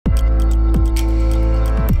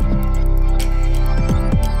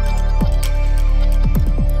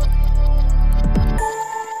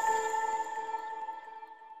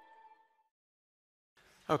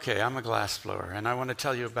Okay, I'm a glass blower, and I want to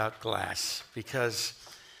tell you about glass because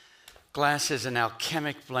glass is an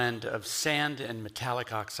alchemic blend of sand and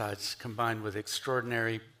metallic oxides combined with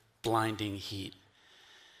extraordinary blinding heat.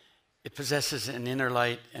 It possesses an inner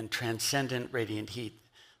light and transcendent radiant heat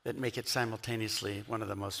that make it simultaneously one of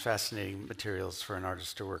the most fascinating materials for an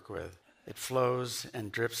artist to work with. It flows and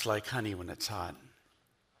drips like honey when it's hot.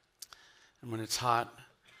 And when it's hot,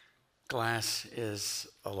 glass is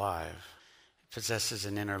alive. It possesses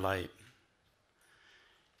an inner light.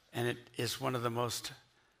 And it is one of the most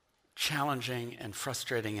challenging and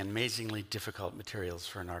frustrating and amazingly difficult materials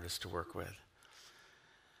for an artist to work with.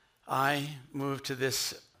 I moved to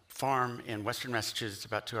this farm in western Massachusetts,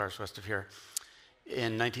 about 2 hours west of here,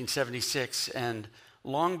 in 1976, and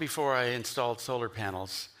long before I installed solar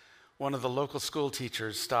panels, one of the local school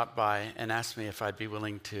teachers stopped by and asked me if I'd be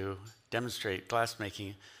willing to demonstrate glass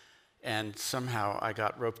making, and somehow I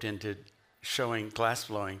got roped into showing glass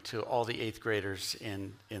blowing to all the 8th graders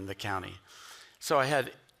in the county. So I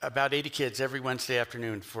had about 80 kids every Wednesday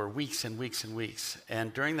afternoon for weeks and weeks and weeks,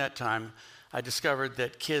 and during that time, I discovered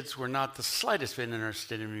that kids were not the slightest bit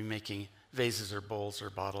interested in me making vases or bowls or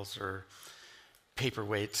bottles or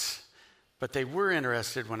paperweights, but they were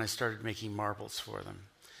interested when I started making marbles for them.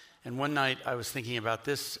 And one night I was thinking about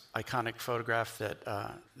this iconic photograph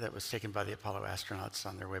that was taken by the Apollo astronauts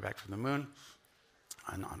on their way back from the moon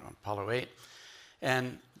on Apollo 8.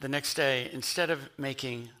 And the next day, instead of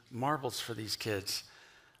making marbles for these kids,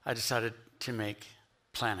 I decided to make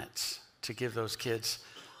planets, to give those kids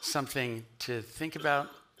something to think about,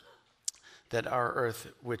 that our Earth,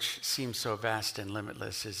 which seems so vast and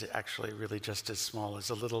limitless, is actually really just as small as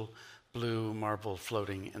a little blue marble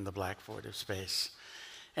floating in the black void of space.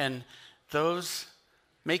 And those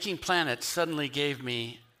making planets suddenly gave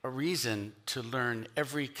me a reason to learn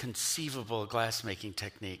every conceivable glass-making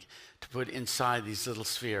technique to put inside these little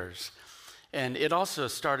spheres. And it also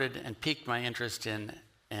started and piqued my interest in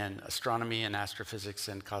astronomy and astrophysics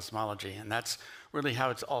and cosmology. And that's really how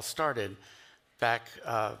it's all started back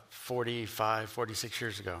 46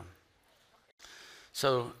 years ago.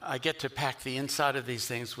 So I get to pack the inside of these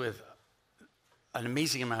things with an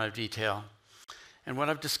amazing amount of detail. And what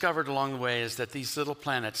I've discovered along the way is that these little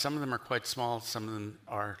planets, some of them are quite small, some of them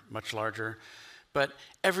are much larger, but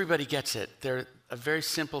everybody gets it. They're a very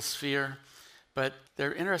simple sphere, but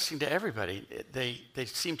they're interesting to everybody. They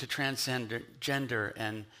seem to transcend gender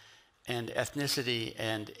and ethnicity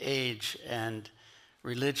and age and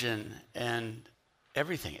religion and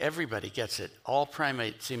everything. Everybody gets it. All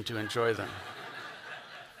primates seem to enjoy them.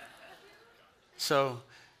 So,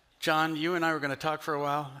 John, you and I were going to talk for a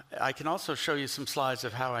while. I can also show you some slides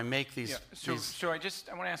of how I make these. Yeah. So I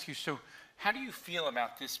want to ask you, so how do you feel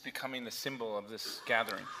about this becoming the symbol of this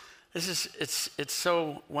gathering? It's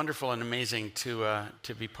so wonderful and amazing to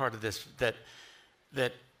be part of this,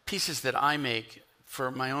 that pieces that I make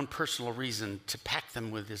for my own personal reason, to pack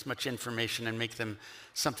them with as much information and make them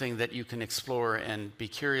something that you can explore and be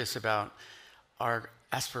curious about, are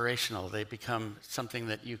aspirational. They become something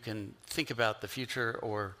that you can think about the future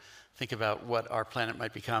or think about what our planet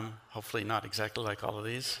might become. Hopefully not exactly like all of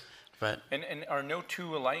these, but... And are no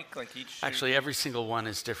two alike, like each... Actually, every single one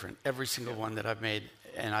is different. Every single one that I've made,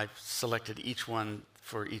 and I've selected each one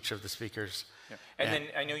for each of the speakers. Yeah. And then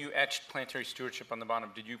I know you etched planetary stewardship on the bottom.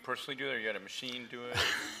 Did you personally do it, or you had a machine do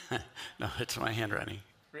it? No, it's my handwriting.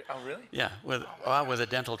 Oh, really? Yeah, with a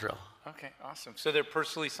dental drill. Okay, awesome. So they're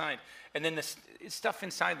personally signed. And then the stuff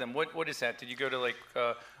inside them, what is that? Did you go to like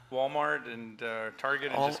Walmart and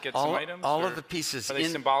Target and just get some items? All of the pieces. Are they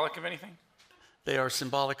symbolic of anything? They are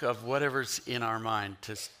symbolic of whatever's in our mind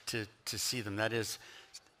to see them. That is,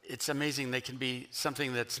 it's amazing. They can be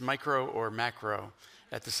something that's micro or macro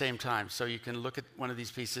at the same time. So you can look at one of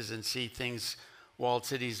these pieces and see things, walled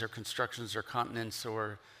cities or constructions or continents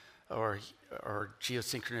or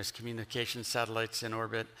geosynchronous communication satellites in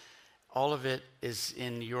orbit. All of it is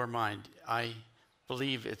in your mind. I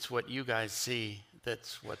believe it's what you guys see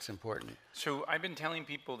that's what's important. So I've been telling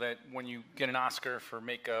people that when you get an Oscar for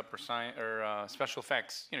makeup or special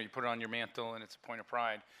effects, you put it on your mantle and it's a point of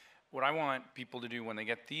pride. What I want people to do when they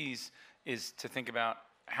get these is to think about,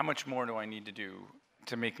 how much more do I need to do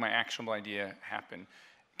to make my actionable idea happen?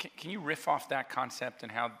 Can you riff off that concept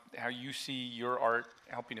and how you see your art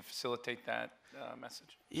helping to facilitate that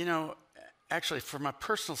message? Actually, from a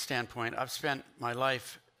personal standpoint, I've spent my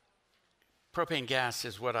life, propane gas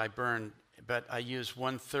is what I burn, but I use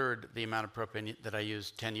 1/3 the amount of propane that I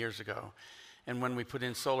used 10 years ago. And when we put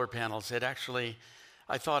in solar panels,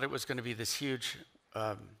 I thought it was going to be this huge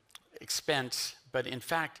expense, but in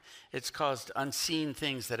fact, it's caused unseen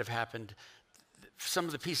things that have happened some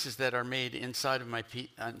of the pieces that are made inside of my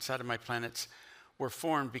planets were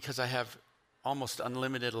formed because I have almost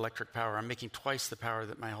unlimited electric power. I'm making twice the power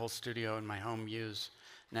that my whole studio and my home use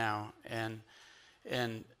now, and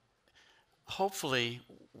hopefully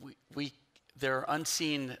there are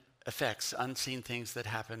unseen effects, unseen things that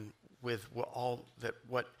happen with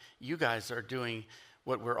what you guys are doing,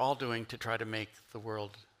 what we're all doing to try to make the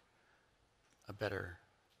world a better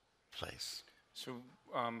place. So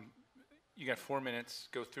you got 4 minutes.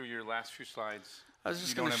 Go through your last few slides. I was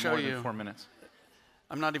just going to show more you. Than 4 minutes.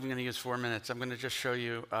 I'm not even going to use 4 minutes. I'm going to just show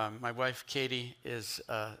you. My wife, Katie, is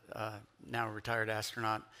now a retired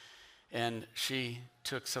astronaut, and she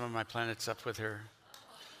took some of my planets up with her.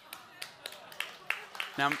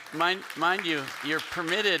 Now, mind you, you're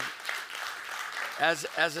permitted, as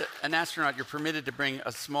an astronaut, you're permitted to bring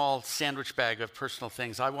a small sandwich bag of personal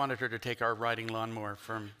things. I wanted her to take our riding lawnmower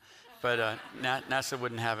but NASA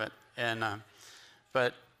wouldn't have it.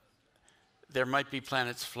 But there might be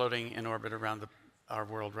planets floating in orbit around our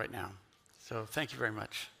world right now. So thank you very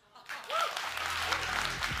much.